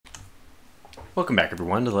Welcome back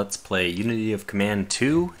everyone to Let's Play Unity of Command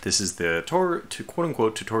 2. This is the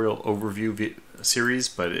quote-unquote tutorial overview series,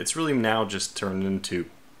 but it's really now just turned into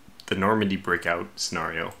the Normandy Breakout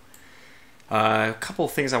scenario. A couple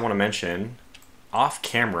of things I want to mention. Off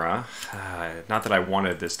camera, not that I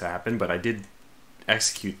wanted this to happen, but I did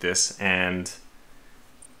execute this, and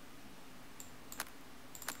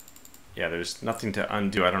yeah, there's nothing to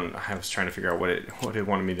undo. I was trying to figure out what it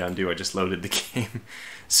wanted me to undo. I just loaded the game.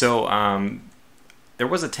 So, there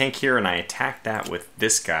was a tank here, and I attacked that with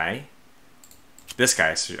this guy. This guy,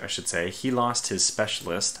 I should say. He lost his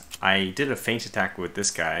specialist. I did a feint attack with this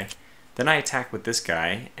guy. Then I attacked with this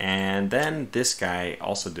guy, and then this guy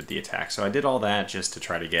also did the attack. So I did all that just to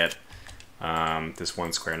try to get this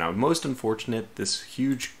one square. Now, most unfortunate, this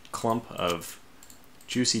huge clump of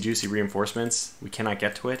juicy reinforcements, we cannot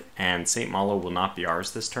get to it, and St. Malo will not be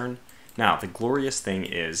ours this turn. Now, the glorious thing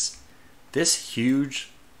is, this huge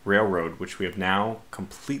railroad, which we have now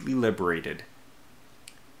completely liberated,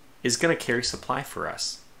 is going to carry supply for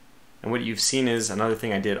us. And what you've seen is, another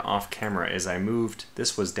thing I did off camera is I moved,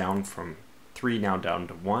 this was down from 3 now down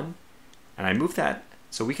to 1, and I moved that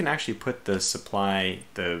so we can actually put the supply,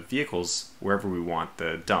 the vehicles, wherever we want,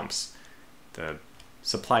 the dumps, the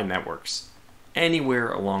supply networks,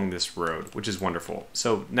 anywhere along this road, which is wonderful.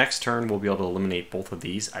 So next turn we'll be able to eliminate both of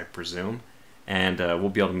these, I presume, and we'll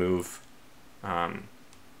be able to move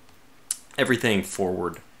everything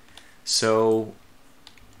forward. So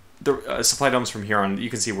the supply dumps from here on, you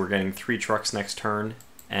can see we're getting 3 trucks next turn,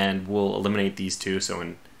 and we'll eliminate these 2, so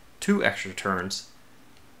in 2 extra turns,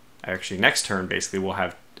 actually next turn basically, we'll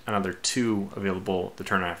have another 2 available the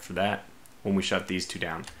turn after that when we shut these 2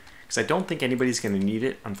 down. Because I don't think anybody's going to need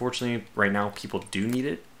it. Unfortunately, right now people do need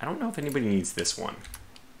it. I don't know if anybody needs this one.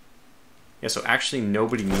 Yeah, so actually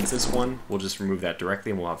nobody needs this one. We'll just remove that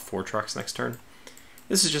directly, and we'll have 4 trucks next turn.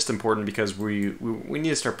 This is just important because we need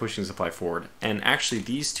to start pushing supply forward. And actually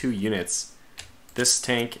these 2 units, this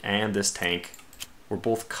tank and this tank, were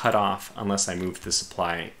both cut off unless I moved the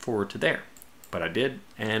supply forward to there. But I did,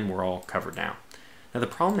 and we're all covered now. Now the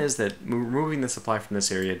problem is that removing the supply from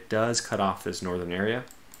this area does cut off this northern area.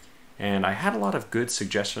 And I had a lot of good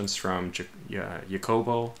suggestions from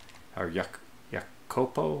Jacopo. I've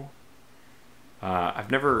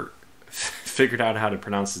never figured out how to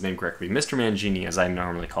pronounce his name correctly. Mr. Mangini, as I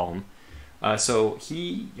normally call him. So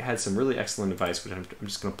he had some really excellent advice, which I'm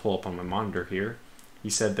just going to pull up on my monitor here. He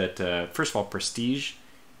said that, first of all, prestige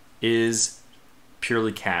is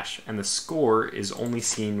purely cash, and the score is only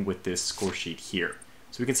seen with this score sheet here.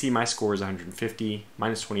 So we can see my score is 150,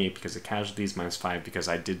 minus 28 because of casualties, minus 5 because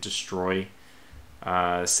I did destroy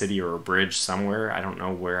a city or a bridge somewhere. I don't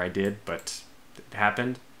know where I did, but it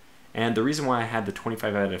happened. And the reason why I had the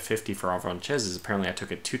 25 out of 50 for Avranchez is apparently I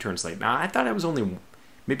took it 2 turns late. Now, I thought I was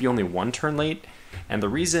maybe only 1 turn late. And the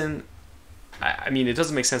reason, I mean, it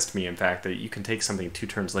doesn't make sense to me, in fact, that you can take something 2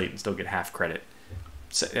 turns late and still get half credit.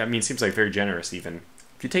 So, I mean, it seems like very generous even.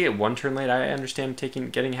 If you take it 1 turn late, I understand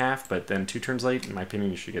getting half, but then 2 turns late, in my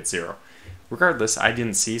opinion, you should get 0. Regardless, I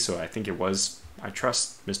didn't see, so I think I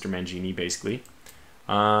trust Mr. Mangini, basically.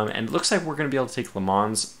 And it looks like we're going to be able to take Le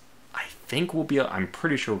Mans. I'm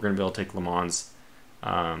pretty sure we're going to be able to take Le Mans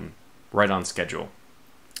right on schedule.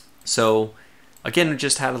 So, again, we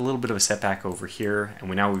just had a little bit of a setback over here, and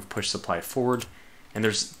now we've pushed supply forward. And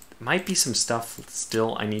there's might be some stuff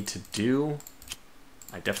still I need to do.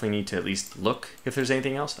 I definitely need to at least look if there's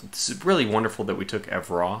anything else. This is really wonderful that we took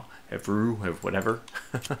Evru, whatever.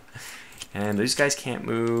 And these guys can't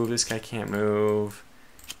move, this guy can't move.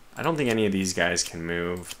 I don't think any of these guys can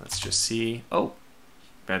move. Let's just see. Oh!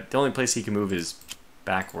 But the only place he can move is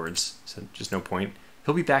backwards, so just no point.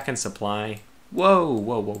 He'll be back in supply.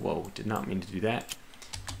 Whoa. Did not mean to do that.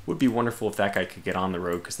 Would be wonderful if that guy could get on the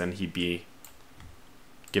road, because then he'd be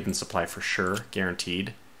given supply for sure,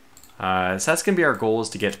 guaranteed. So that's going to be our goal, is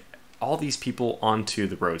to get all these people onto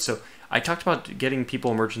the road. So I talked about getting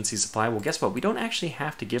people emergency supply. Well, guess what? We don't actually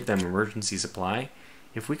have to give them emergency supply.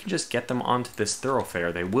 If we can just get them onto this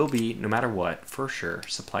thoroughfare, they will be, no matter what, for sure,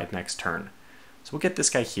 supplied next turn. So we'll get this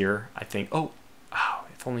guy here, I think. Oh,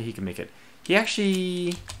 if only he can make it. He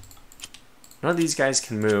actually, none of these guys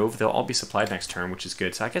can move. They'll all be supplied next turn, which is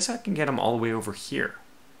good. So I guess I can get him all the way over here.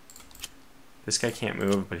 This guy can't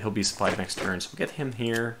move, but he'll be supplied next turn. So we'll get him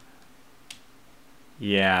here.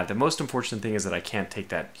 Yeah, the most unfortunate thing is that I can't take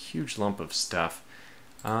that huge lump of stuff.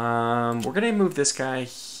 We're going to move this guy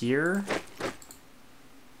here.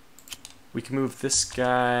 We can move this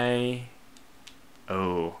guy.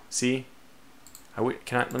 Oh, see?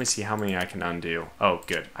 Let me see how many I can undo. Oh,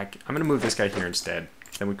 good. I'm going to move this guy here instead.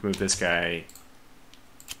 Then we can move this guy.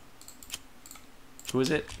 Who is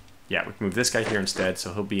it? yeah, we can move this guy here instead,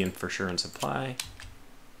 so he'll be in for sure in supply.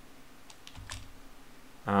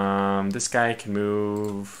 This guy can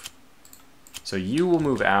move, so you will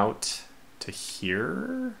move out to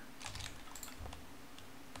here.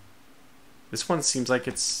 This one seems like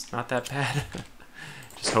it's not that bad.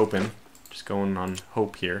 Just hoping, just going on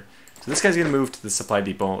hope here. So this guy's gonna move to the supply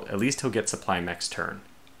depot. At least he'll get supply next turn.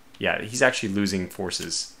 Yeah, he's actually losing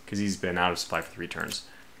forces because he's been out of supply for 3 turns,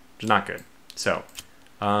 which is not good. So,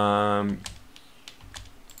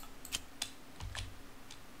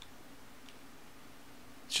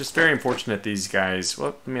 it's just very unfortunate these guys.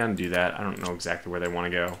 Well, let me undo that. I don't know exactly where they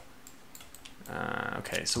want to go.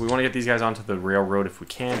 Okay, so we want to get these guys onto the railroad if we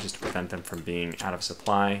can, just to prevent them from being out of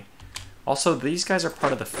supply. Also, these guys are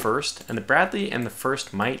part of the 1st, and the Bradley and the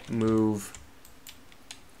 1st might move.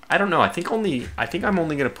 I don't know. I think I'm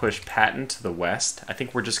only going to push Patton to the west. I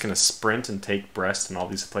think we're just going to sprint and take Brest and all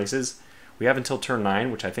these places. We have until turn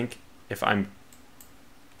 9, which I think, if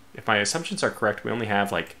my assumptions are correct, we only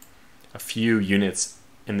have like a few units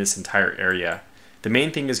in this entire area. The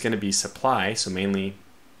main thing is going to be supply, so mainly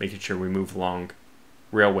making sure we move along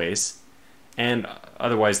railways, and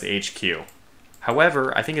otherwise the HQ.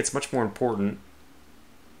 However, I think it's much more important.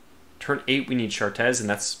 Turn 8 we need Chartez, and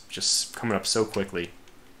that's just coming up so quickly.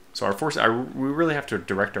 So our force, we really have to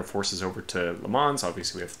direct our forces over to Le Mans.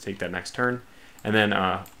 Obviously we have to take that next turn, and then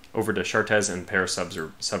over to Chartez and Paris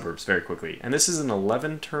suburbs very quickly. And this is an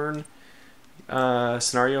 11 turn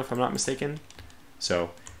scenario, if I'm not mistaken. So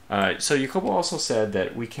Jacobo also said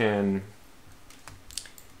that we can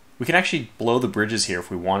actually blow the bridges here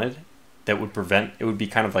if we wanted. That would prevent, it would be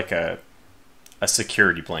kind of like a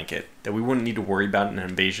security blanket, that we wouldn't need to worry about an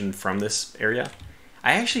invasion from this area.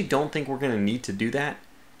 I actually don't think we're going to need to do that.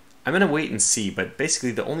 I'm going to wait and see, but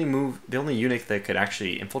basically the only unit that could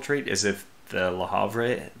actually infiltrate is if the Le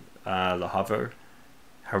Havre,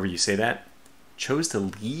 however you say that, chose to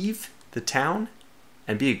leave the town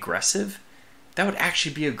and be aggressive. That would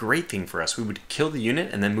actually be a great thing for us. We would kill the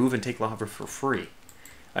unit and then move and take Le Havre for free.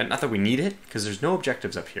 Not that we need it, because there's no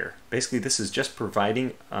objectives up here. Basically, this is just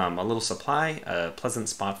providing a little supply, a pleasant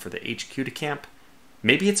spot for the HQ to camp.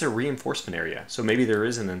 Maybe it's a reinforcement area, so maybe there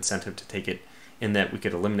is an incentive to take it, in that we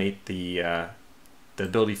could eliminate the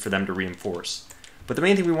ability for them to reinforce. But the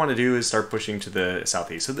main thing we want to do is start pushing to the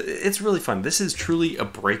southeast. So it's really fun. This is truly a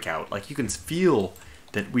breakout. Like, you can feel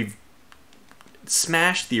that we've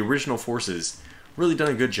smashed the original forces. Really done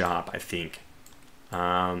a good job, I think.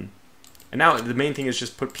 And now the main thing is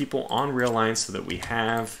just put people on rail lines so that we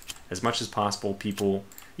have, as much as possible, people.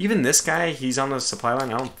 Even this guy, he's on the supply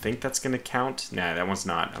line. I don't think that's going to count. Nah, that one's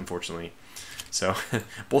not, unfortunately. So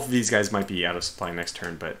both of these guys might be out of supply next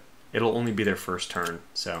turn, but it'll only be their first turn.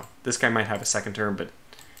 So this guy might have a second turn, but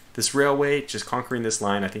this railway, just conquering this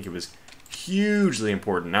line, I think it was hugely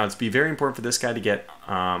important. Now, it's be very important for this guy to get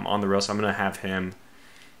on the rail, so I'm going to have him,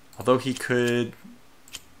 although he could...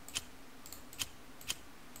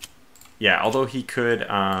 Yeah, although he could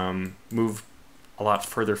move a lot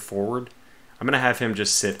further forward, I'm going to have him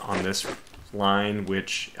just sit on this line,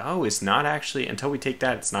 which, is not actually, until we take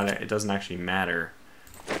that, it doesn't actually matter.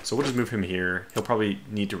 So we'll just move him here. He'll probably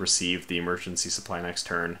need to receive the emergency supply next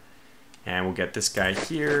turn. And we'll get this guy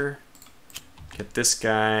here, get this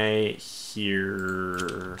guy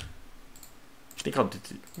here. I think I'm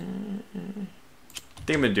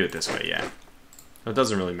going to do it this way, yeah. It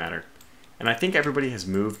doesn't really matter. And I think everybody has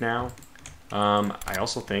moved now. I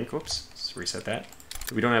also think, whoops, let's reset that.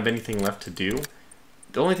 We don't have anything left to do.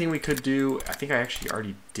 The only thing we could do, I think I actually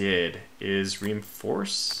already did, is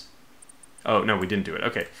reinforce. Oh, no, we didn't do it.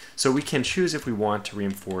 Okay, so we can choose if we want to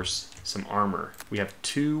reinforce some armor. We have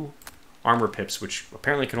 2 armor pips, which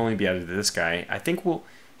apparently can only be added to this guy. I think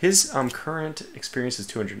his current experience is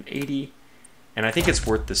 280, and I think it's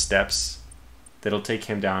worth the steps. That'll take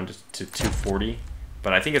him down to 240,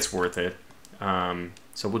 but I think it's worth it.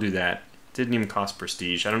 So we'll do that. Didn't even cost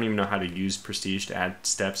prestige. I don't even know how to use prestige to add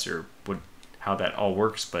steps or how that all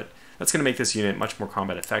works, but that's going to make this unit much more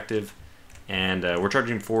combat effective. And we're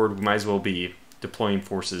charging forward. We might as well be deploying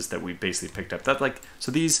forces that we basically picked up. So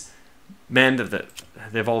these men,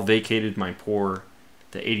 they've all vacated my poor,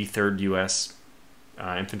 the 83rd U.S.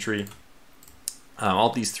 Infantry.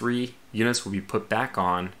 All these 3 units will be put back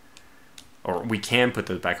on, or we can put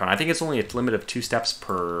those back on. I think it's only a limit of 2 steps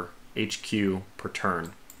per HQ per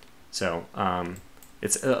turn. So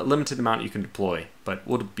it's a limited amount you can deploy, but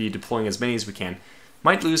we'll be deploying as many as we can.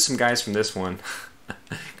 Might lose some guys from this one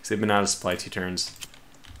because they've been out of supply 2 turns.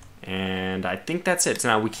 And I think that's it. So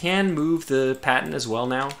now we can move the Patton as well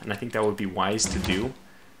now, and I think that would be wise to do.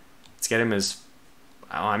 Let's get him as...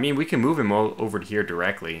 I mean, we can move him over to here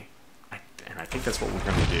directly. and I think that's what we're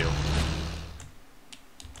going to do.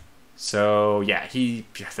 So yeah,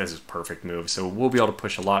 this is a perfect move. So we'll be able to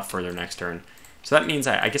push a lot further next turn. So that means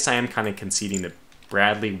I guess I am kind of conceding that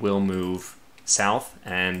Bradley will move south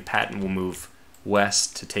and Patton will move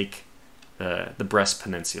west to take the Brest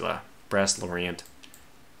Peninsula, Brest, Lorient.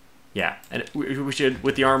 Yeah, and we should,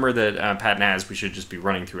 with the armor that Patton has, we should just be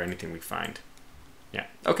running through anything we find. Yeah,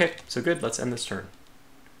 okay, so good. Let's end this turn.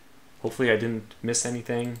 Hopefully I didn't miss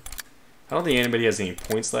anything. I don't think anybody has any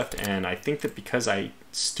points left, and I think that because I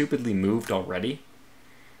stupidly moved already,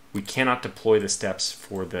 we cannot deploy the steps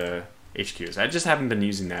for the HQs. I just haven't been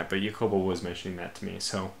using that, but Jacobo was mentioning that to me,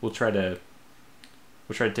 so we'll try to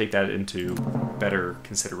take that into better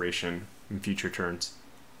consideration in future turns.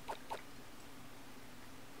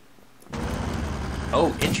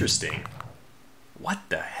 Oh, interesting. What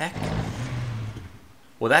the heck?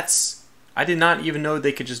 Well, that's... I did not even know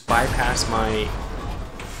they could just bypass my...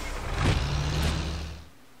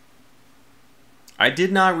 I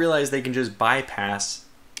did not realize they can just bypass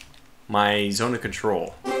my zone of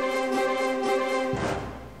control.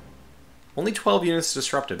 Only 12 units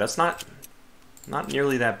disrupted. That's not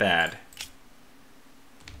nearly that bad.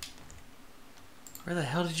 Where the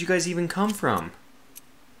hell did you guys even come from?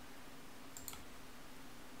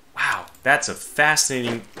 Wow, that's a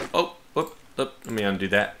fascinating... Oh, let me undo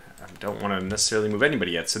that. I don't want to necessarily move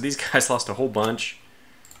anybody yet. So these guys lost a whole bunch.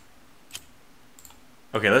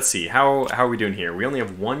 Okay, let's see. How are we doing here? We only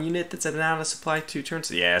have one unit that's at an out of supply 2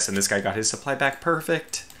 turns. Yes, and this guy got his supply back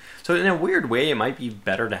perfect. So in a weird way, it might be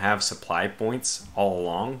better to have supply points all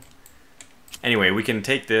along. Anyway, we can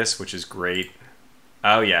take this, which is great.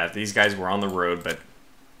 Oh yeah, these guys were on the road, but...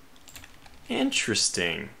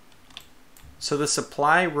 Interesting. So the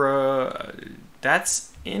supply road...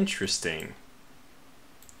 That's interesting.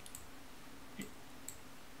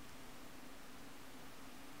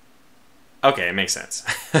 Okay, it makes sense.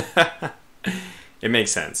 It makes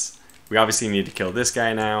sense. We obviously need to kill this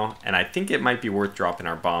guy now, and I think it might be worth dropping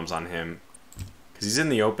our bombs on him. Because he's in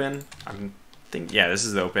the open. Yeah, this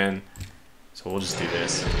is the open. So we'll just do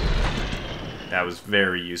this. That was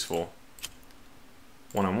very useful.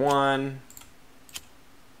 1-on-1.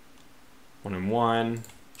 1-on-1.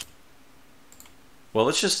 Well,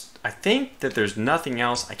 let's just... I think that there's nothing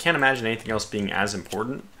else. I can't imagine anything else being as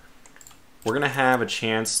important. We're going to have a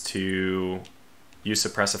chance to use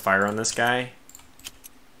suppressive fire on this guy.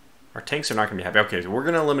 Our tanks are not going to be happy. Okay, so we're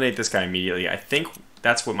going to eliminate this guy immediately. I think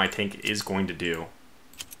that's what my tank is going to do.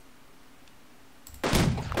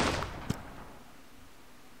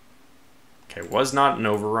 Okay, was not an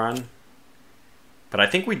overrun. But I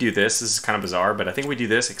think we do this. This is kind of bizarre, but I think we do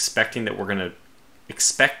this expecting that we're going to...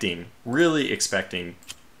 really expecting...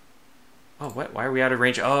 Oh, what? Why are we out of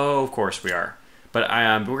range? Oh, of course we are. But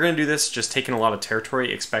we're going to do this just taking a lot of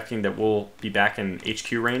territory, expecting that we'll be back in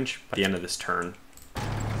HQ range by the end of this turn.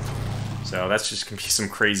 So that's just going to be some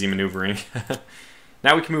crazy maneuvering.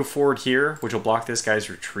 Now we can move forward here, which will block this guy's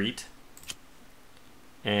retreat.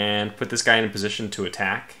 And put this guy in a position to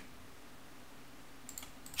attack.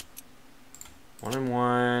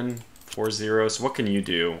 1-on-1, 4-0. So what can you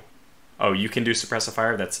do? Oh, you can do suppressive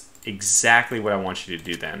fire? That's exactly what I want you to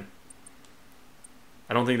do then.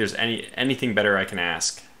 I don't think there's anything better I can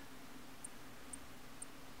ask.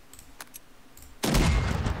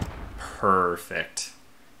 Perfect.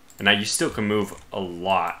 And now you still can move a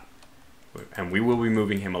lot. And we will be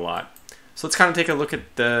moving him a lot. So let's kind of take a look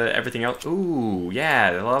at everything else. Ooh,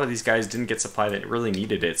 yeah, a lot of these guys didn't get supply that really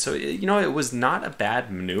needed it. So, you know, it was not a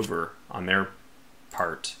bad maneuver on their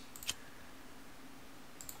part.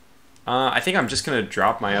 I think I'm just going to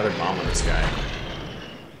drop my other bomb on this guy.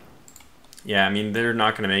 Yeah, I mean, they're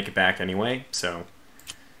not going to make it back anyway, so...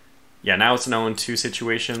 Yeah, now it's an 0-2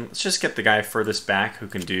 situation. Let's just get the guy furthest back who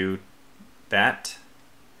can do that.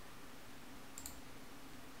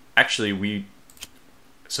 Actually,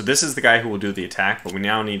 So this is the guy who will do the attack, but we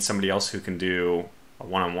now need somebody else who can do a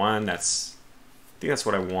 1-on-1. I think that's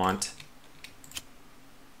what I want.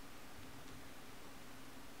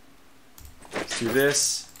 Let's do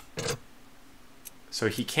this. So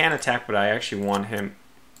he can attack, but I actually want him...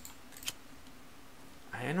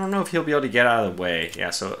 I don't know if he'll be able to get out of the way.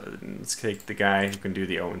 Yeah, so let's take the guy who can do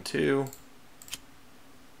the 0-2.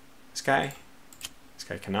 This guy? This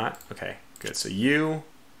guy cannot? Okay, good. So you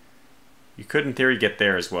could in theory get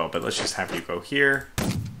there as well, but let's just have you go here.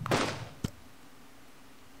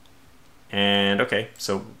 And okay,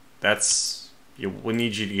 so that's... we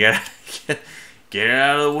need you to get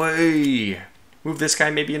out of the way. Move this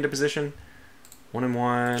guy maybe into position.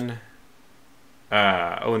 1-on-1.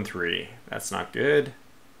 0-3. That's not good.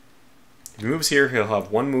 If he moves here, he'll have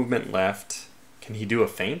one movement left. Can he do a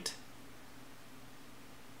feint?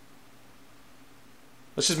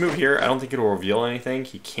 Let's just move here. I don't think it'll reveal anything.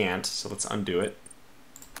 He can't, so let's undo it.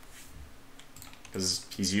 Because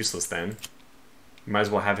he's useless then. You might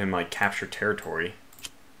as well have him like capture territory.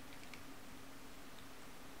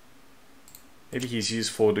 Maybe he's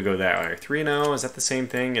useful to go that way. 3-0, is that the same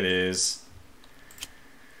thing? It is.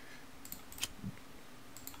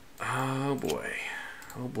 Oh boy.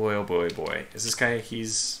 Oh boy, oh boy, oh boy. Is this guy,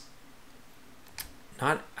 he's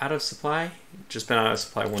not out of supply? Just been out of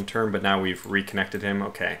supply one turn, but now we've reconnected him.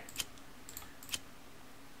 Okay.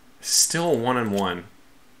 Still a 1-1.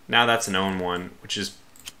 Now that's an 0-1, which is,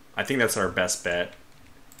 I think that's our best bet.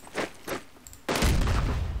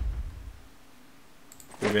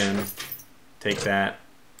 Move in. Take that.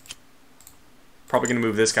 Probably going to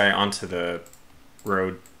move this guy onto the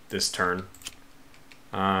road this turn.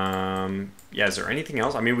 Yeah, is there anything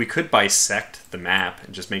else? I mean, we could bisect the map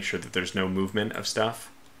and just make sure that there's no movement of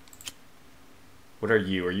stuff. What are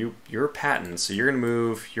you? You're a Patton, so you're going to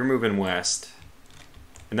move. You're moving west.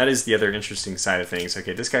 And that is the other interesting side of things.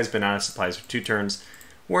 Okay, this guy's been out of supplies for 2 turns.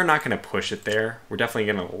 We're not going to push it there. We're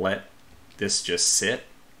definitely going to let this just sit.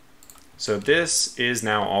 So this is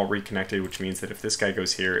now all reconnected, which means that if this guy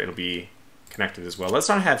goes here, it'll be connected as well. Let's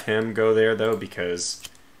not have him go there, though, because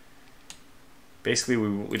basically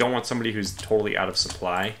we don't want somebody who's totally out of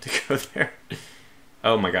supply to go there.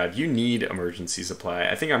 Oh my god, you need emergency supply.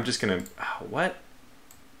 I think I'm just going to... what?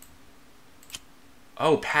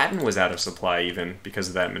 Oh, Patton was out of supply even because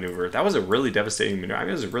of that maneuver. That was a really devastating maneuver. I mean,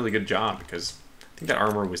 it was a really good job because I think that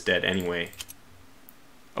armor was dead anyway.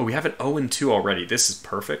 Oh, we have an 0-2 already. This is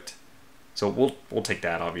perfect. So we'll take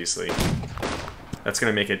that, obviously. That's going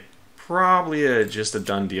to make it probably just a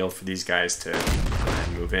done deal for these guys to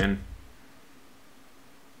move in.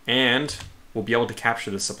 And we'll be able to capture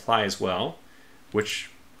the supply as well, which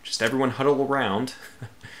just everyone huddle around.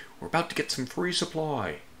 We're about to get some free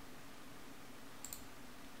supply.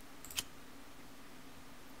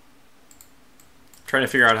 Trying to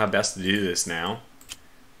figure out how best to do this now.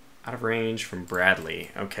 Out of range from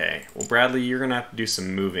Bradley. Okay, well Bradley, you're going to have to do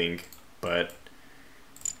some moving. But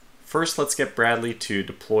first, let's get Bradley to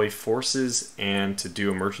deploy forces and to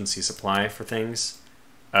do emergency supply for things.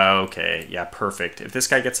 Okay, yeah, perfect. If this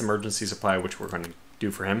guy gets emergency supply, which we're going to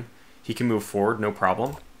do for him, he can move forward, no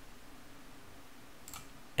problem.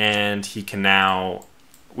 And he can now...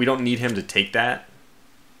 we don't need him to take that.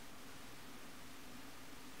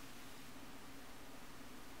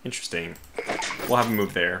 Interesting. We'll have him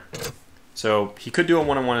move there. So he could do a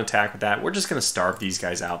 1-on-1 attack with that. We're just going to starve these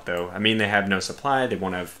guys out, though. I mean, they have no supply. They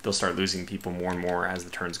won't have. They'll start losing people more and more as the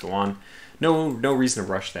turns go on. No reason to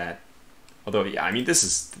rush that. Although, yeah, I mean, this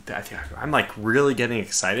is. I'm like really getting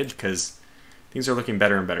excited because things are looking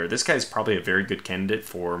better and better. This guy's probably a very good candidate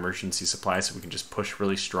for emergency supply, so we can just push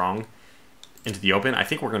really strong into the open. I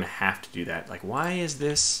think we're going to have to do that. Like, why is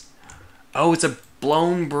this? Oh, it's a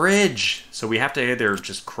blown bridge. So we have to either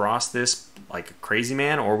just cross this like a crazy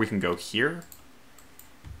man, or we can go here.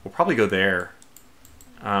 We'll probably go there.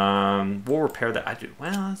 We'll repair that.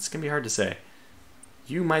 Well, it's gonna be hard to say.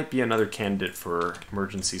 You might be another candidate for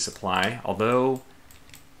emergency supply, although,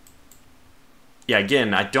 yeah,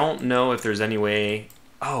 again, I don't know if there's any way.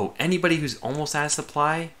 Oh, anybody who's almost out of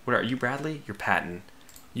supply. What are you, Bradley? You're Patton.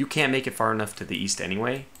 You can't make it far enough to the east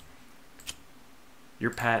anyway.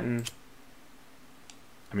 You're Patton.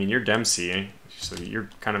 I mean, you're Dempsey, so you're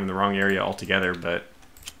kind of in the wrong area altogether, but...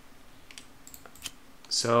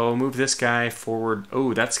 So, move this guy forward.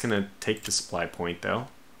 Oh, that's going to take the supply point, though.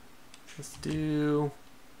 Let's do...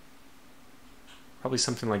 probably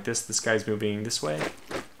something like this. This guy's moving this way.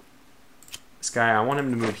 This guy, I want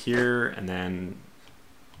him to move here, and then...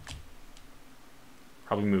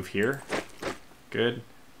 probably move here. Good.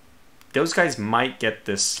 Those guys might get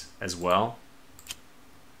this as well.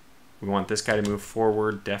 We want this guy to move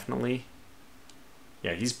forward, definitely.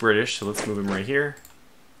 Yeah, he's British, so let's move him right here.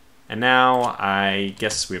 And now, I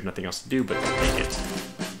guess we have nothing else to do but to take it.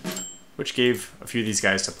 Which gave a few of these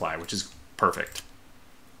guys supply, which is perfect.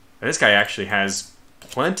 And this guy actually has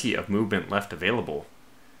plenty of movement left available.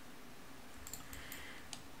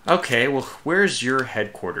 Okay, well, where's your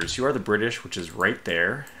headquarters? You are the British, which is right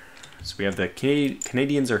there. So we have the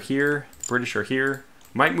Canadians are here, the British are here.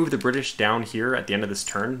 Might move the British down here at the end of this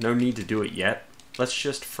turn. No need to do it yet. Let's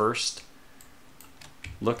just first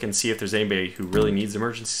look and see if there's anybody who really needs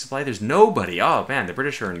emergency supply. There's nobody. Oh, man, the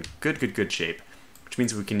British are in good shape. Which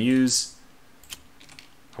means we can use...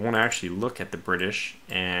 I want to actually look at the British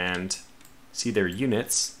and see their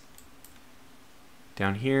units.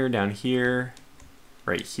 Down here,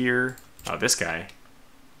 right here. Oh, this guy.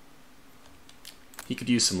 He could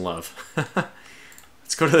use some love.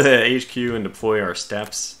 Let's go to the HQ and deploy our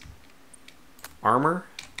steps. Armor.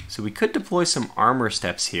 So we could deploy some armor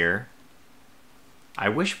steps here. I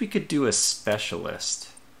wish we could do a specialist.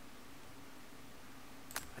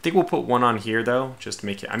 I think we'll put one on here though, just to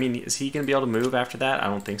make it, I mean, is he going to be able to move after that? I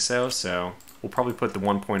don't think so, so we'll probably put the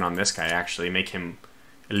 1 point on this guy actually, make him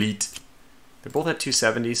elite. They're both at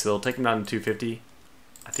 270, so they'll take him down to 250.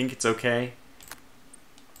 I think it's okay.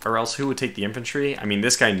 Or else who would take the infantry? I mean,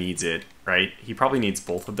 this guy needs it, right? He probably needs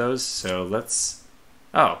both of those, so let's...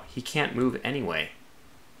 Oh, he can't move anyway.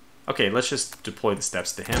 Okay, let's just deploy the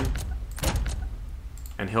steps to him.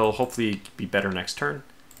 And he'll hopefully be better next turn.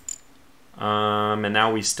 And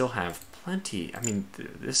now we still have plenty. I mean,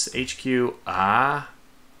 this HQ,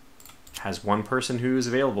 has one person who's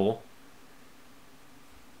available.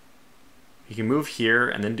 He can move here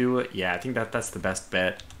and then do it. Yeah, I think that's the best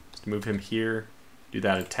bet. Just move him here, do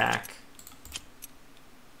that attack.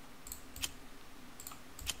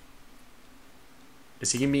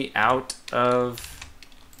 Is he going to be out of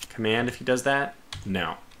command if he does that?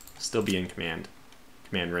 No. Still be in command.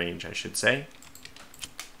 Command range, I should say.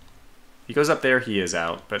 He goes up there, he is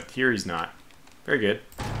out, but here he's not. Very good.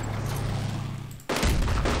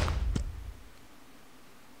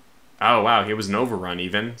 Oh wow, he was an overrun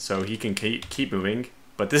even, so he can keep moving.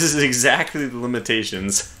 But this is exactly the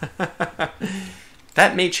limitations.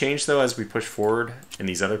 That may change though as we push forward in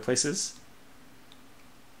these other places.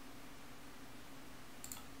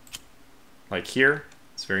 Like here,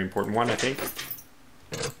 it's a very important one, I think.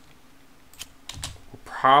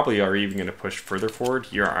 Probably are even going to push further forward.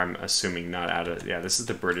 Here, I'm assuming not out of... Yeah, this is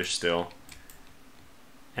the British still.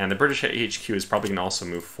 And the British HQ is probably going to also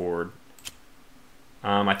move forward.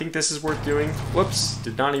 I think this is worth doing. Whoops,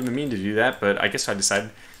 did not even mean to do that, but I guess I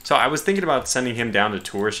decided... So I was thinking about sending him down to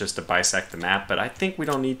Tours just to bisect the map, but I think we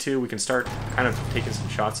don't need to. We can start kind of taking some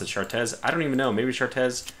shots at Chartez. I don't even know. Maybe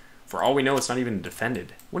Chartez, for all we know, it's not even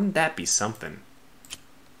defended. Wouldn't that be something?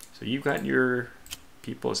 So you've got your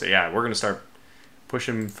people. So yeah, we're going to start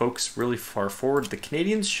pushing folks really far forward. The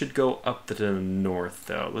Canadians should go up to the north,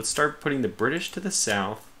 though. Let's start putting the British to the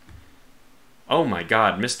south. Oh my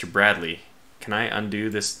god, Mr. Bradley. Can I undo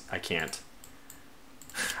this? I can't.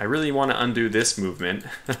 I really want to undo this movement.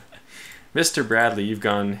 Mr. Bradley, you've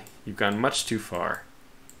gone much too far.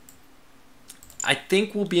 I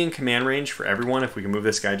think we'll be in command range for everyone if we can move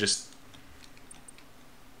this guy just...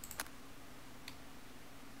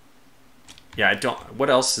 Yeah, I don't... What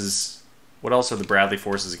else are the Bradley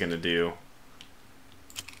forces going to do?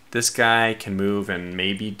 This guy can move and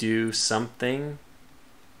maybe do something.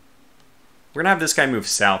 We're going to have this guy move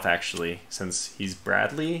south, actually, since he's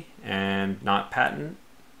Bradley and not Patton.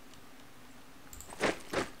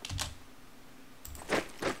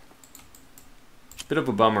 Bit of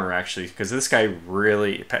a bummer, actually, because this guy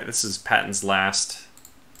really... This is Patton's last...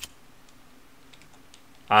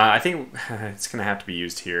 I think it's going to have to be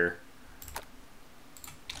used here.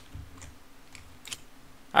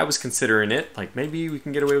 I was considering it, like maybe we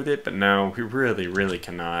can get away with it, but no, we really, really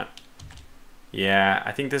cannot. Yeah,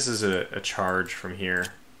 I think this is a charge from here.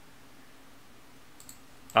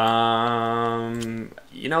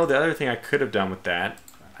 You know, the other thing I could have done with that,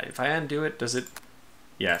 if I undo it, does it?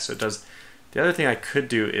 Yeah, so it does. The other thing I could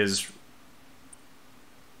do is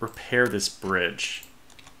repair this bridge.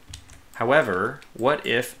 However, what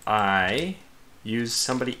if I use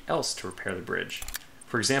somebody else to repair the bridge?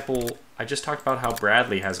 For example, I just talked about how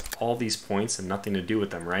Bradley has all these points and nothing to do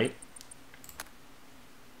with them, right?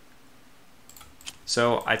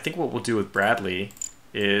 So I think what we'll do with Bradley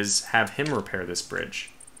is have him repair this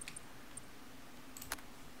bridge.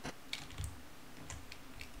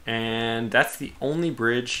 And that's the only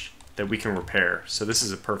bridge that we can repair. So this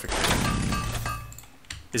is a perfect thing.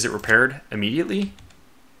 Is it repaired immediately?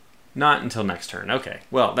 Not until next turn. Okay.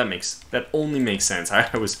 Well, that only makes sense. I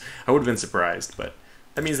would have been surprised, but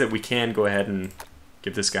that means that we can go ahead and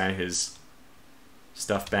give this guy his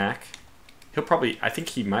stuff back. He'll probably, I think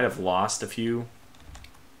he might have lost a few.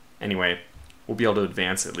 Anyway, we'll be able to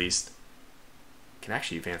advance at least. Can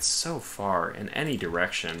actually advance so far in any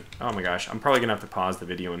direction. Oh my gosh, I'm probably gonna have to pause the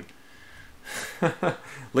video and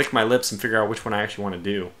lick my lips and figure out which one I actually want to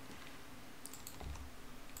do.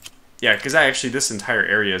 Yeah, because this entire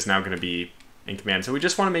area is now going to be in command. So we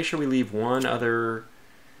just want to make sure we leave one other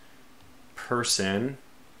person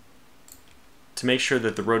to make sure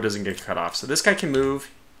that the road doesn't get cut off. So this guy can move.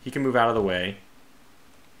 He can move out of the way.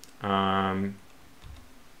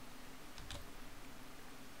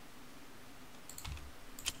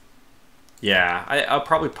 Yeah, I'll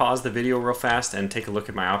probably pause the video real fast and take a look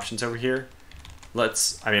at my options over here.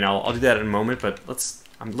 I'll do that in a moment, but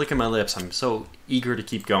I'm licking my lips. I'm so eager to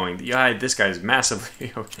keep going. This guy's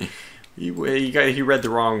massively... he read the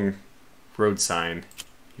wrong road sign.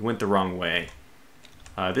 He went the wrong way.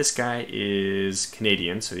 This guy is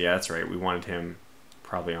Canadian, so yeah, that's right. We wanted him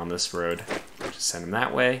probably on this road. Just send him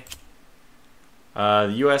that way.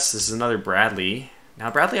 The U.S. This is another Bradley. Now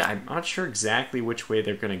Bradley, I'm not sure exactly which way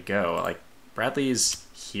they're gonna go. Like Bradley's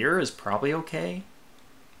here is probably okay.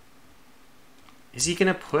 Is he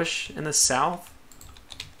gonna push in the south?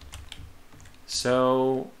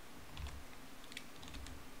 So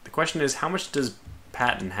the question is, how much does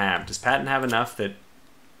Patton have? Does Patton have enough that...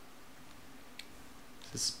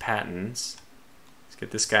 This is Patton's. Let's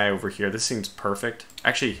get this guy over here. This seems perfect.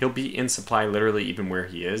 Actually, he'll be in supply literally even where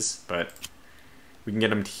he is, but we can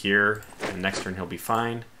get him to here, and next turn he'll be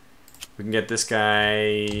fine. We can get this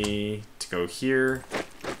guy to go here.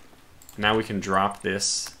 Now we can drop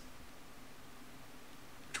this,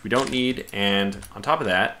 which we don't need, and on top of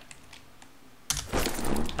that,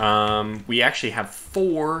 we actually have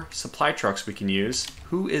 4 supply trucks we can use.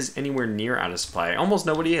 Who is anywhere near out of supply? Almost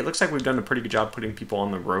nobody. It looks like we've done a pretty good job putting people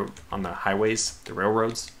on the road, on the highways, the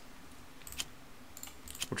railroads,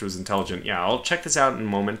 which was intelligent. Yeah, I'll check this out in a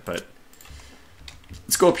moment, but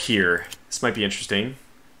let's go up here. This might be interesting.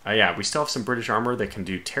 Yeah, we still have some British armor that can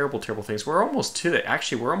do terrible, terrible things. We're almost to the,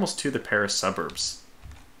 actually, we're almost to the Paris suburbs.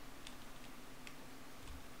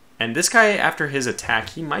 And this guy, after his attack,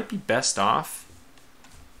 he might be best off.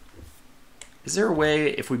 Is there a way,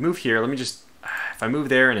 if we move here, let me just, if I move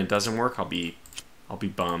there and it doesn't work, I'll be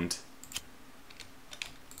bummed.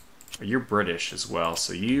 You're British as well,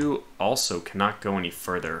 so you also cannot go any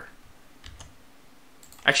further.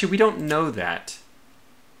 Actually, we don't know that.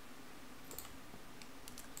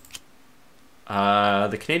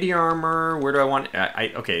 The Canadian armor, where do I want,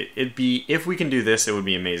 okay, it'd be, if we can do this, it would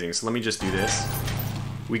be amazing. So let me just do this.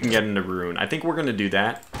 We can get into Ruin. I think we're gonna do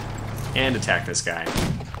that and attack this guy.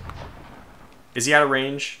 Is he out of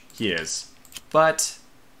range? He is. But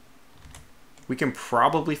we can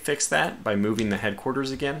probably fix that by moving the headquarters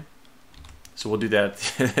again. So we'll do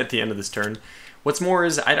that at the end of this turn. What's more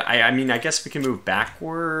is, I mean, I guess we can move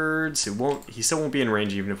backwards. It won't, he still won't be in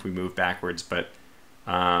range even if we move backwards, but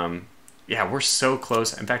yeah, we're so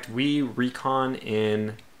close. In fact, we recon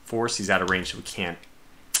in force. He's out of range, so we can't.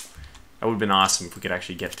 That would have been awesome if we could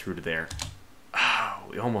actually get through to there. Oh,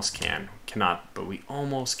 we almost can. Cannot, but we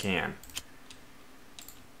almost can.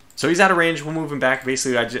 So he's out of range. We'll move him back.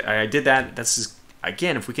 Basically, I did that. That's just,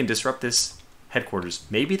 again, if we can disrupt this headquarters,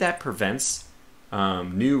 maybe that prevents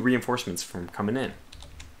new reinforcements from coming in.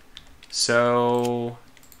 So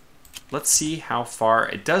let's see how far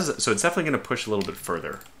it does. So it's definitely going to push a little bit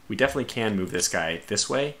further. We definitely can move this guy this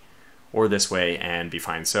way or this way and be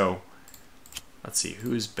fine. So let's see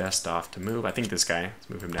who's best off to move. I think this guy. Let's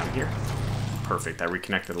move him down here. Perfect. I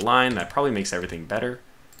reconnected the line. That probably makes everything better.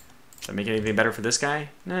 Does that make anything better for this guy?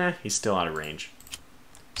 Nah, he's still out of range.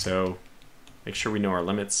 So make sure we know our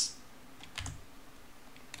limits.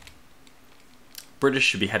 British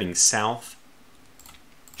should be heading south.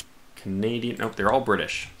 Canadian, nope, they're all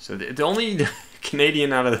British. So the only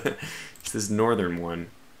Canadian out of is this northern one.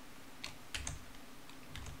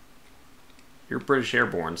 You're British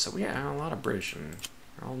Airborne, so we have a lot of British and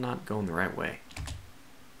they're all not going the right way.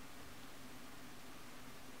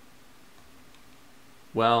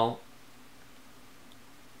 Well,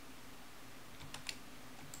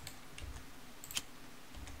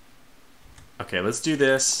 okay, let's do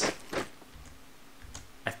this.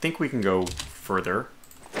 I think we can go further.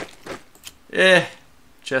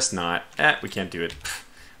 Just not. We can't do it.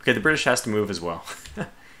 Okay, the British has to move as well.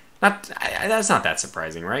 That's not that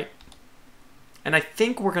surprising, right? And I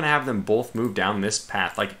think we're going to have them both move down this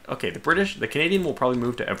path. Like, okay, the Canadian will probably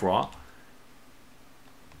move to Evroy.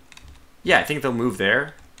 Yeah, I think they'll move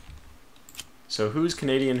there. So who's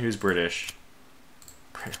Canadian, who's British?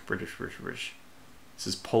 British. This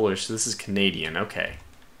is Polish, so this is Canadian. Okay.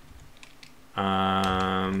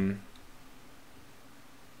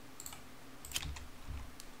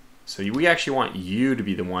 So we actually want you to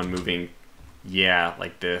be the one moving, yeah,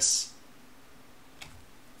 like this.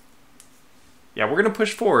 Yeah, we're going to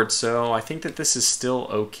push forward, so I think that this is still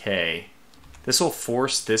okay. This will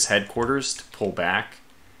force this headquarters to pull back,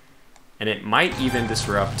 and it might even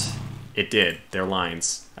disrupt, it did, their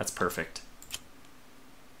lines. That's perfect.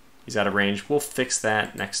 He's out of range. We'll fix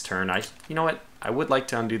that next turn. You know what? I would like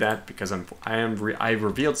to undo that because I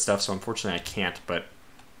revealed stuff, so unfortunately I can't, but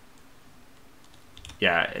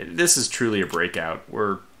yeah, this is truly a breakout.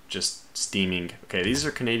 We're just steaming. Okay, these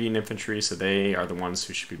are Canadian infantry, so they are the ones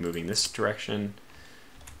who should be moving this direction.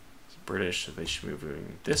 It's British, so they should be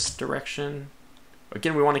moving this direction.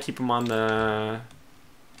 Again, we want to keep them on the...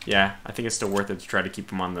 Yeah, I think it's still worth it to try to keep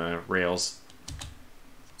them on the rails.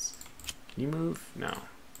 Can you move? No.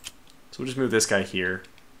 So we'll just move this guy here.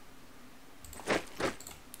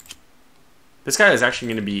 This guy is actually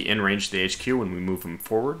going to be in range of the HQ when we move him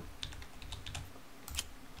forward.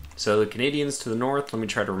 So the Canadians to the north, let me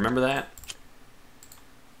try to remember that.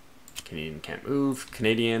 Canadian can't move.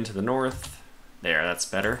 Canadian to the north. There, that's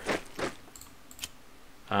better.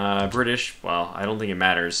 British, well, I don't think it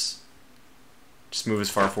matters. Just move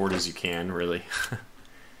as far forward as you can, really.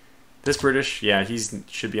 This British, yeah, he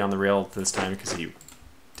should be on the rail this time because he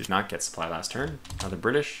did not get supply last turn. Now the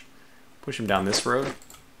British, push him down this road.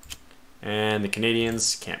 And the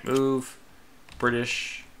Canadians can't move.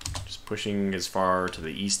 British, just pushing as far to the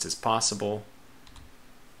east as possible,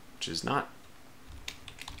 which is not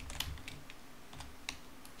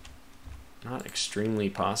extremely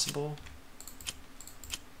possible.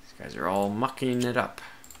 These guys are all mucking it up.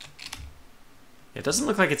 It doesn't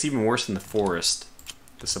look like it's even worse than the forest,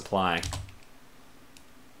 the supply.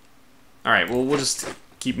 Alright, well, we'll just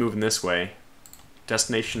keep moving this way.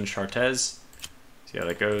 Destination Chartez. See how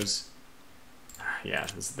that goes. Yeah,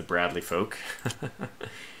 this is the Bradley folk.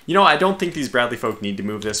 You know, I don't think these Bradley folk need to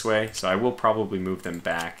move this way, so I will probably move them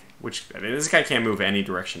back. Which, I mean, this guy can't move any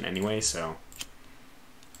direction anyway, so...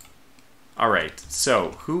 Alright,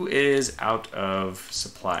 so who is out of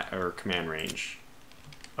supply or command range?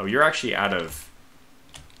 Oh, you're actually out of...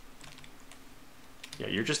 Yeah,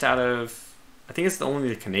 you're just out of... I think it's only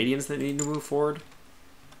the Canadians that need to move forward.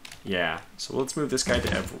 Yeah, so let's move this guy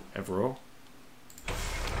to Evero.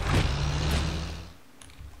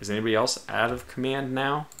 Is anybody else out of command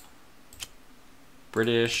now?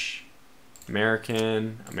 British,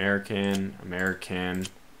 American, American, American,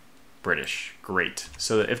 British. Great.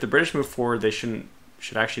 So if the British move forward, they should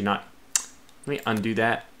actually not... Let me undo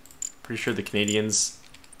that. Pretty sure the Canadians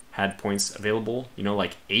had points available. You know,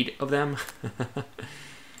 like 8 of them.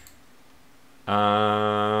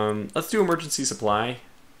 Let's do emergency supply.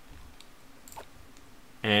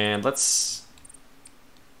 And let's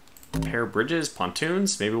repair bridges,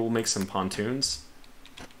 pontoons. Maybe we'll make some pontoons.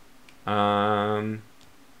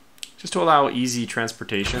 Just to allow easy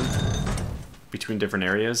transportation between different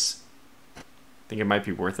areas. I think it might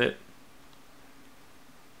be worth it.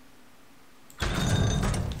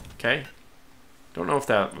 Okay. Don't know if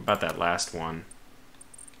about that last one.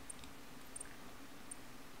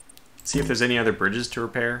 See if there's any other bridges to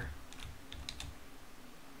repair.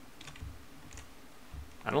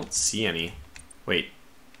 I don't see any. Wait.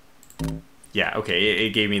 Yeah, okay, it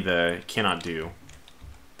gave me the cannot do.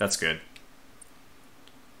 That's good.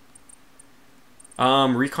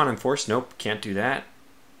 Recon and force, nope, can't do that.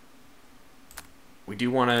 We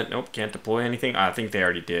do want to, nope, can't deploy anything. I think they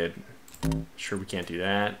already did. Sure, we can't do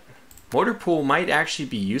that. Motor pool might actually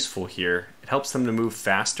be useful here. It helps them to move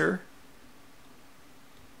faster.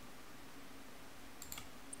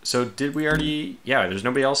 So did we already... Yeah, there's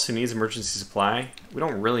nobody else who needs emergency supply. We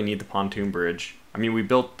don't really need the pontoon bridge. I mean, we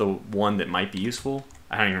built the one that might be useful.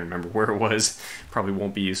 I don't even remember where it was. Probably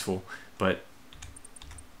won't be useful. But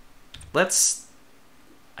let's...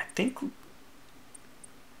 I think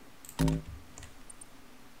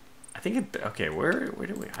it... Okay, where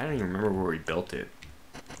did we... I don't even remember where we built it.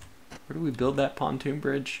 Where did we build that pontoon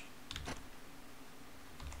bridge?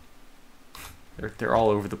 They're all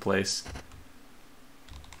over the place.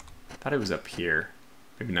 Thought it was up here.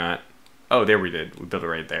 Maybe not. Oh, there we did. We built it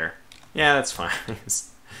right there. Yeah, that's fine. It's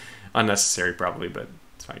unnecessary probably, but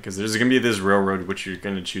it's fine. Because there's going to be this railroad which you're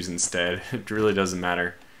going to choose instead. It really doesn't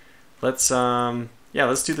matter. Let's, yeah,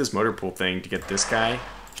 let's do this motor pool thing to get this guy.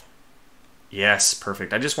 Yes,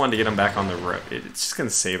 perfect. I just wanted to get him back on the road. It's just going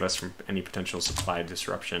to save us from any potential supply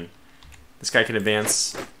disruption. This guy can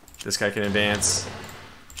advance. This guy can advance.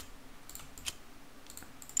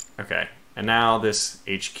 Okay. And now this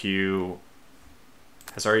HQ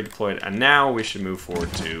has already deployed, and now we should move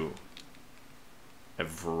forward to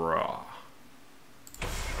Evra.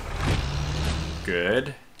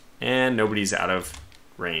 Good. And nobody's out of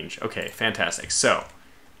range. Okay, fantastic. So,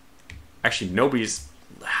 actually nobody's...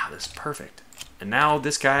 Wow, this is perfect. And now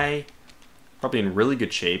this guy, probably in really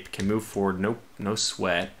good shape, can move forward, no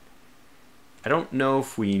sweat. I don't know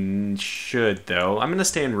if we should, though. I'm going to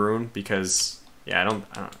stay in ruin because... Yeah,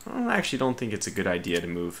 I actually don't think it's a good idea to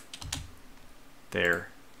move there.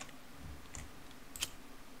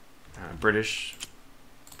 British.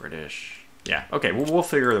 Yeah, okay, we'll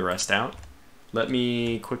figure the rest out. Let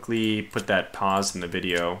me quickly put that pause in the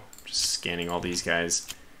video, just scanning all these guys,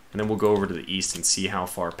 and then we'll go over to the east and see how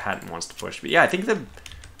far Patton wants to push. But yeah, I think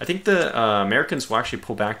the Americans will actually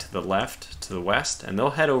pull back to the left, to the west, and they'll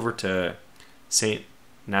head over to Saint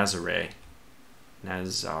Nazare. I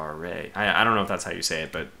don't know if that's how you say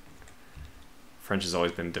it, but French has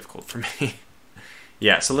always been difficult for me.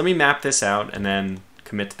 Yeah, so let me map this out and then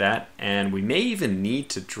commit to that. And we may even need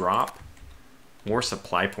to drop more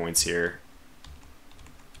supply points here.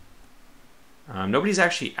 Nobody's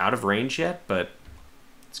actually out of range yet, but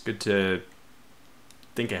it's good to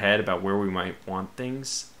think ahead about where we might want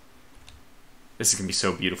things. This is going to be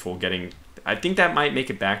so beautiful getting... I think that might make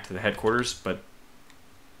it back to the headquarters, but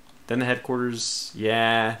then the headquarters...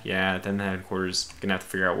 Yeah, then the headquarters going to have to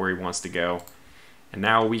figure out where he wants to go. And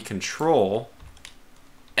now we control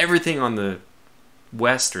everything on the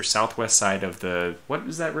west or southwest side of the... What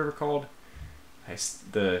is that river called?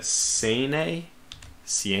 The Seine?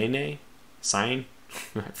 Siene? Sign?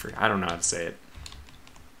 I don't know how to say it.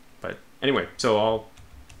 But anyway, so I'll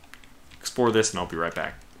explore this and I'll be right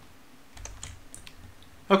back.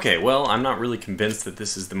 Okay, well, I'm not really convinced that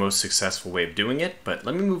this is the most successful way of doing it, but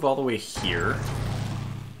let me move all the way here.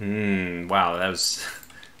 Wow, that was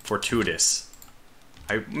fortuitous.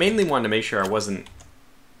 I mainly wanted to make sure I wasn't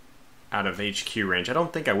out of HQ range. I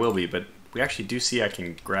don't think I will be, but we actually do see I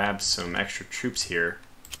can grab some extra troops here.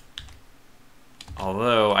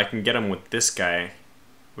 Although, I can get them with this guy,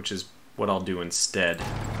 which is what I'll do instead.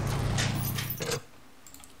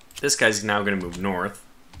 This guy's now going to move north.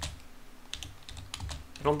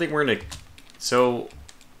 I don't think we're going to... So,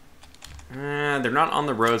 they're not on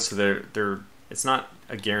the road, so they're. It's not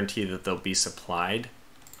a guarantee that they'll be supplied.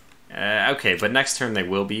 Okay, but next turn they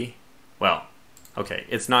will be. Well, okay,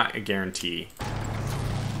 it's not a guarantee.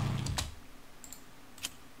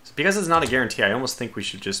 So because it's not a guarantee, I almost think we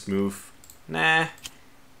should just move... Nah,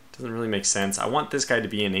 doesn't really make sense. I want this guy to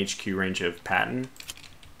be in HQ range of Patton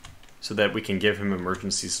so that we can give him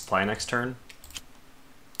emergency supply next turn.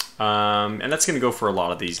 And that's going to go for a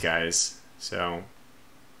lot of these guys. So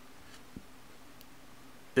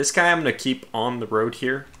this guy I'm going to keep on the road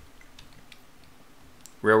here.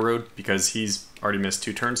 Railroad, because he's already missed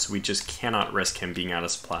 2 turns, so we just cannot risk him being out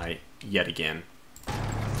of supply yet again.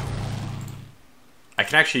 I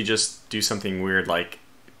can actually just do something weird like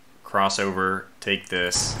cross over, take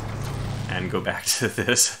this, and go back to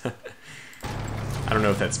this. I don't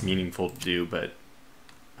know if that's meaningful to do, but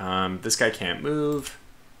this guy can't move.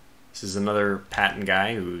 This is another Patton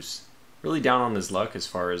guy who's really down on his luck as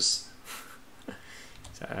far as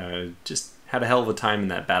just had a hell of a time in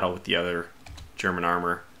that battle with the other German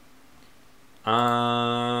armor.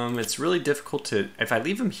 It's really difficult to... If I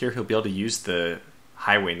leave him here, he'll be able to use the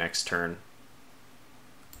highway next turn.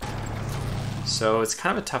 So it's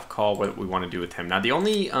kind of a tough call what we want to do with him. Now the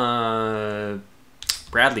only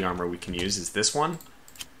Bradley armor we can use is this one.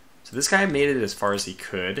 So this guy made it as far as he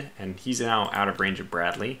could, and he's now out of range of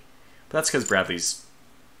Bradley. But that's because Bradley's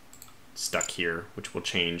stuck here, which will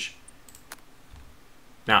change.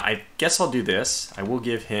 Now I guess I'll do this. I will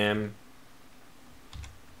give him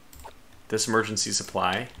this emergency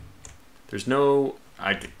supply. There's no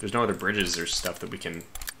other bridges or stuff that we can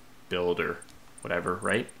build or whatever,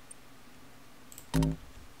 right?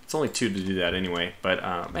 It's only 2 to do that anyway, but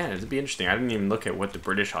man, it'd be interesting. I didn't even look at what the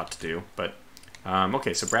British ought to do, but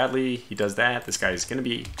okay, so Bradley, he does that. This guy's gonna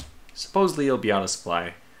be, supposedly he'll be out of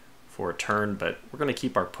supply for a turn, but we're gonna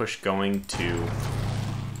keep our push going to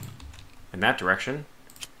in that direction.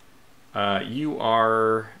 You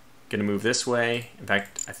are gonna move this way. In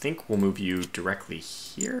fact, I think we'll move you directly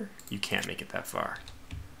here. You can't make it that far.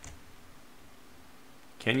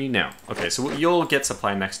 Can you? No. Okay, so you'll get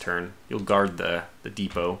supply next turn. You'll guard the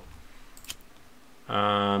depot.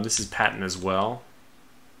 This is Patton as well.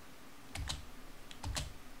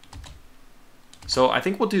 So I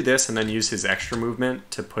think we'll do this and then use his extra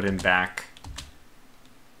movement to put him back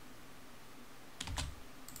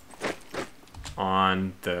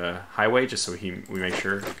on the highway, just so we make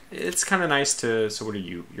sure. It's kind of nice to... So what are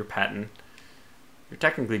you? You're Patton. You're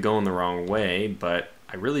technically going the wrong way, but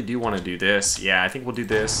I really do want to do this. Yeah, I think we'll do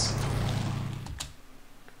this.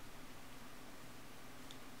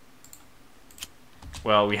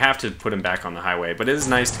 Well, we have to put him back on the highway, but it is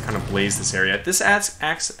nice to kind of blaze this area. This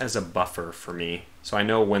acts as a buffer for me, so I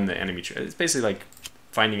know when the enemy... It's basically like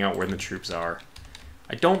finding out where the troops are.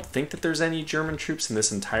 I don't think that there's any German troops in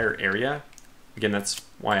this entire area. Again, that's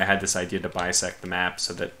why I had this idea to bisect the map,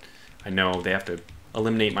 so that I know they have to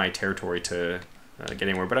eliminate my territory to get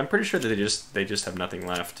anywhere. But I'm pretty sure that they just have nothing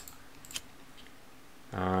left.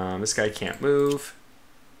 This guy can't move.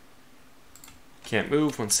 Can't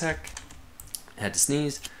move. 1 sec. I had to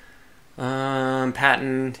sneeze.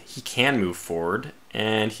 Patton, he can move forward,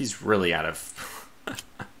 and he's really out of...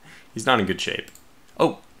 he's not in good shape.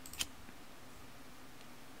 Oh!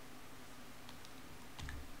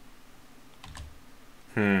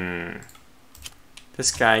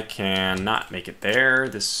 This guy cannot make it there.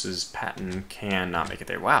 This is Patton cannot make it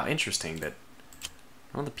there. Wow, interesting that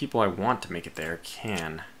all the people I want to make it there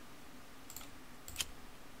can.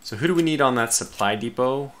 So who do we need on that supply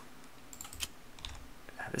depot?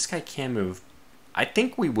 This guy can move. I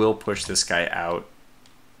think we will push this guy out.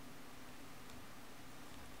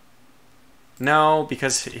 No,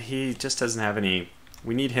 because he just doesn't have any...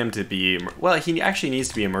 We need him to be... Well, he actually needs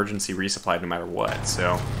to be emergency resupplied no matter what.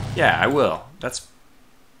 So, yeah, I will. That's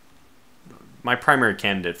my primary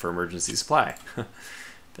candidate for emergency supply.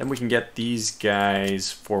 Then we can get these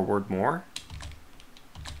guys forward more.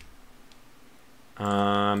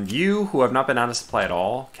 You, who have not been out of supply at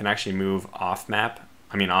all, can actually move off map.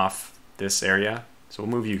 I mean, off this area. So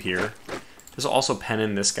we'll move you here. This will also pen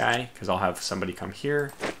in this guy, because I'll have somebody come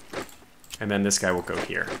here. And then this guy will go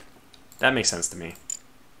here. That makes sense to me.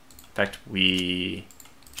 In fact, we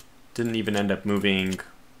didn't even end up moving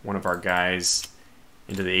one of our guys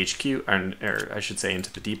into the HQ, or I should say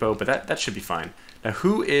into the depot, but that should be fine. Now,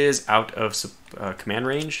 who is out of command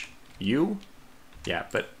range? You? Yeah,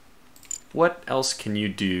 but what else can you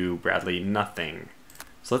do, Bradley? Nothing.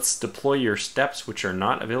 So let's deploy your steps, which are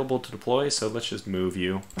not available to deploy, so let's just move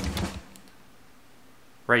you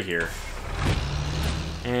right here.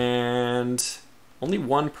 And only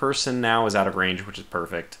one person now is out of range, which is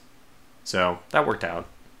perfect. So that worked out.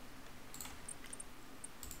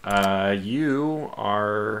 You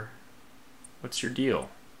are... What's your deal?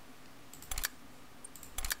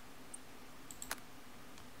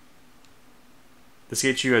 This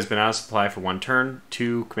HU has been out of supply for 1 turn,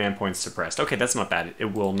 2 command points suppressed. Okay, that's not bad.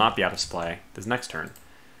 It will not be out of supply this next turn.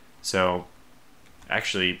 So,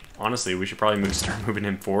 actually, honestly, we should probably start moving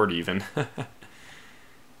him forward even.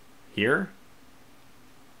 Here?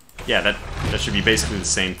 Yeah, that should be basically the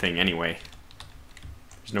same thing anyway.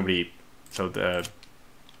 There's nobody... So the...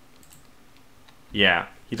 Yeah,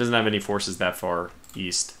 he doesn't have any forces that far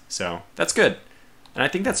east, so that's good. And I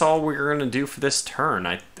think that's all we're going to do for this turn.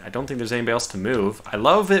 I don't think there's anybody else to move. I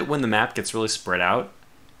love it when the map gets really spread out.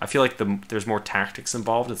 I feel like there's more tactics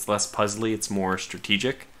involved. It's less puzzly. It's more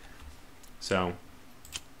strategic. So,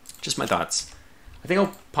 just my thoughts. I think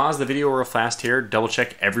I'll pause the video real fast here, double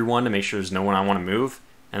check everyone to make sure there's no one I want to move,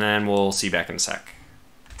 and then we'll see you back in a sec.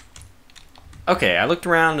 Okay, I looked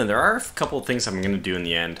around and there are a couple of things I'm going to do in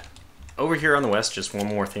the end. Over here on the west, just one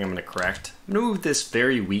more thing I'm going to correct. I'm going to move this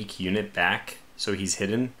very weak unit back so he's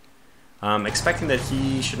hidden. Expecting that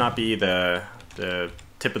he should not be the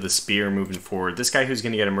tip of the spear moving forward. This guy who's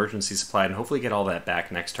going to get emergency supplied and hopefully get all that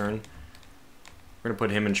back next turn. We're going to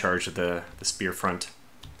put him in charge of the spear front.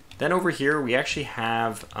 Then over here we actually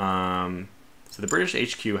have, so the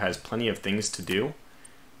British HQ has plenty of things to do.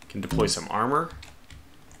 Can deploy some armor.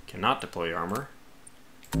 Cannot deploy armor.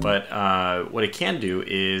 But what it can do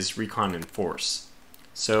is recon and force.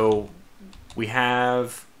 So we can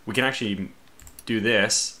actually do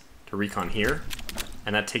this to recon here,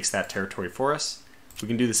 and that takes that territory for us. We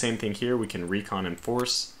can do the same thing here. We can recon and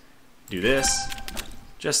force, do this,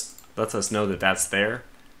 just lets us know that that's there.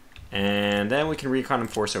 And then we can recon and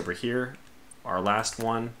force over here, our last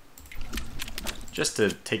one, just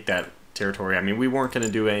to take that territory. I mean, we weren't going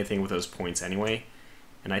to do anything with those points anyway.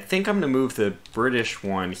 And I think I'm going to move the British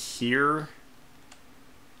one here.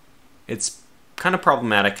 It's kind of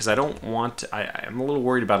problematic because I don't want... I'm a little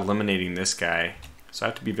worried about eliminating this guy. So I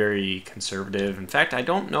have to be very conservative. In fact, I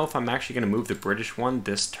don't know if I'm actually going to move the British one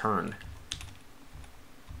this turn.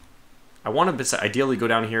 I want to ideally go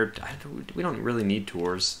down here. We don't really need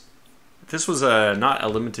tours. If this was not a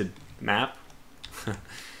limited map,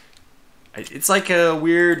 it's like a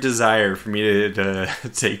weird desire for me to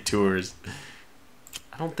take tours.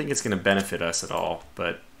 I don't think it's going to benefit us at all,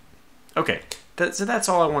 but okay. So that's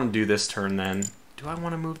all I want to do this turn then. Do I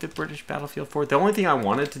want to move the British battlefield forward? The only thing I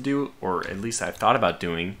wanted to do, or at least I thought about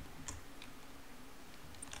doing,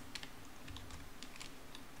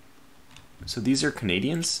 so these are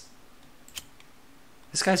Canadians?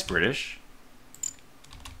 This guy's British.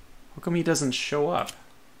 How come he doesn't show up?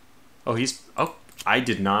 Oh, I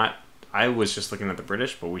did not. I was just looking at the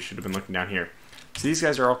British, but we should have been looking down here. So these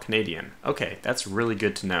guys are all Canadian. Okay, that's really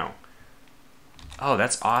good to know. Oh,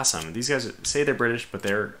 that's awesome. These guys say they're British, but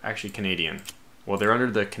they're actually Canadian. Well, they're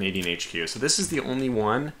under the Canadian HQ. So this is the only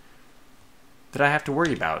one that I have to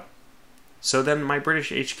worry about. So then my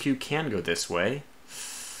British HQ can go this way.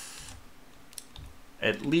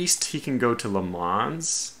 At least he can go to Le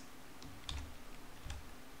Mans.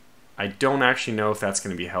 I don't actually know if that's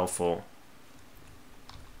going to be helpful.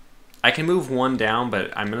 I can move one down,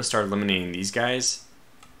 but I'm going to start eliminating these guys.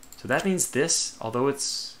 So that means this, although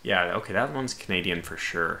it's... Yeah, okay, that one's Canadian for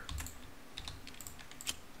sure.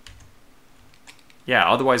 Yeah,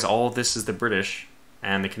 otherwise all of this is the British,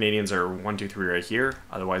 and the Canadians are 1, 2, 3 right here.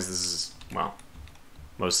 Otherwise this is, well,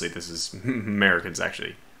 mostly this is Americans,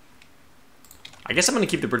 actually. I guess I'm going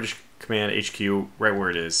to keep the British Command HQ right where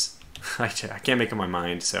it is. I can't make up my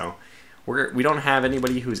mind, so we don't have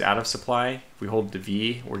anybody who's out of supply. If we hold the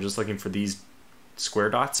V, we're just looking for these square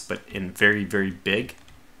dots, but in very, very big.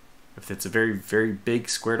 If it's a very, very big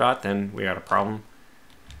square dot, then we got a problem.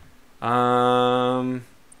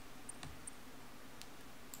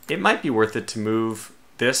 It might be worth it to move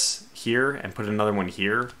this here and put another one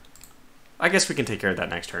here. I guess we can take care of that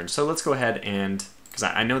next turn. So let's go ahead and, because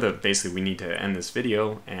I know that basically we need to end this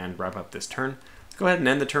video and wrap up this turn. Let's go ahead and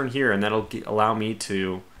end the turn here, and that'll allow me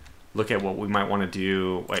to look at what we might want to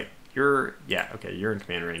do. Wait, yeah, okay, you're in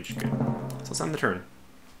command range. Good. So let's end the turn.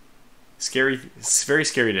 Scary. It's very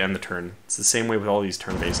scary to end the turn. It's the same way with all these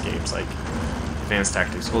turn-based games, like Advanced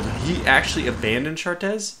Tactics. Well, did he actually abandon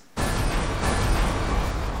Chartez?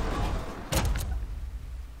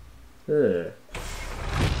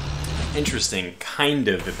 Interesting. Kind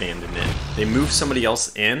of abandoned it. They moved somebody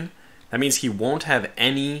else in. That means he won't have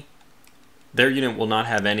any. Their unit will not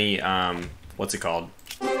have any. What's it called?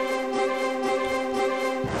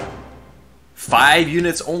 5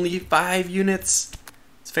 units. Only 5 units.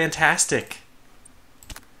 It's fantastic.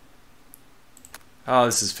 Oh,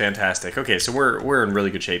 this is fantastic. Okay, so we're in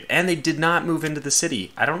really good shape, and they did not move into the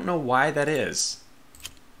city. I don't know why that is.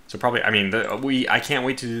 So probably, I mean, I can't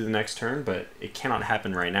wait to do the next turn, but it cannot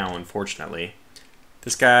happen right now, unfortunately.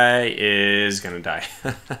 This guy is gonna die.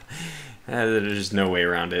 There's just no way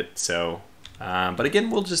around it. So, but again,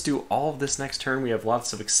 we'll just do all of this next turn. We have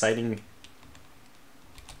lots of excitement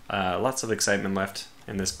left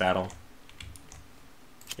in this battle.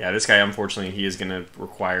 Yeah, this guy, unfortunately, he is gonna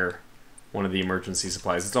require one of the emergency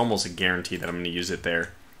supplies. It's almost a guarantee that I'm gonna use it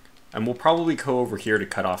there, and we'll probably go over here to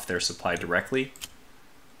cut off their supply directly.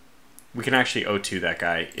 We can actually O2 that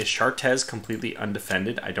guy. Is Chartez completely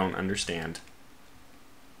undefended? I don't understand.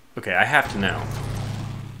 Okay, I have to know.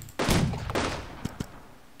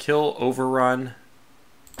 Kill, overrun.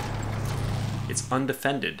 It's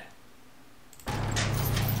undefended.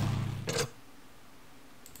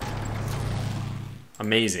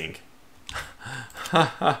 Amazing.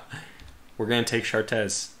 We're going to take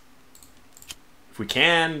Chartez. If we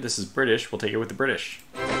can, this is British, we'll take it with the British.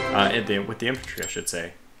 With the infantry, I should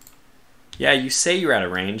say. Yeah, you say you're out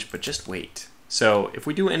of range, but just wait. So if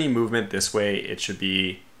we do any movement this way, it should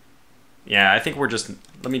be... Yeah, I think we're just...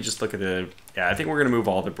 Let me just look at the... Yeah, I think we're going to move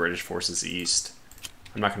all the British forces east.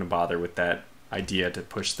 I'm not going to bother with that idea to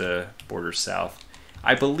push the borders south.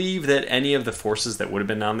 I believe that any of the forces that would have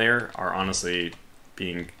been down there are honestly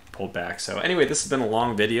being pulled back. So anyway, this has been a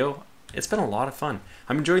long video. It's been a lot of fun.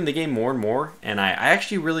 I'm enjoying the game more and more, and I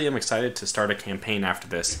actually really am excited to start a campaign after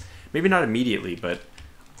this. Maybe not immediately, but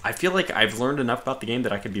I feel like I've learned enough about the game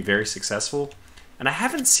that I could be very successful. And I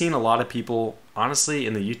haven't seen a lot of people, honestly,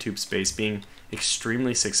 in the YouTube space being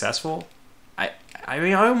extremely successful. I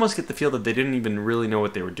mean, I almost get the feel that they didn't even really know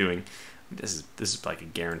what they were doing. This is like a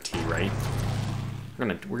guarantee, right?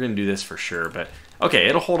 We're gonna do this for sure, but okay,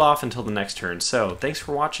 it'll hold off until the next turn. So thanks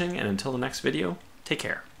for watching, and until the next video, take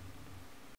care.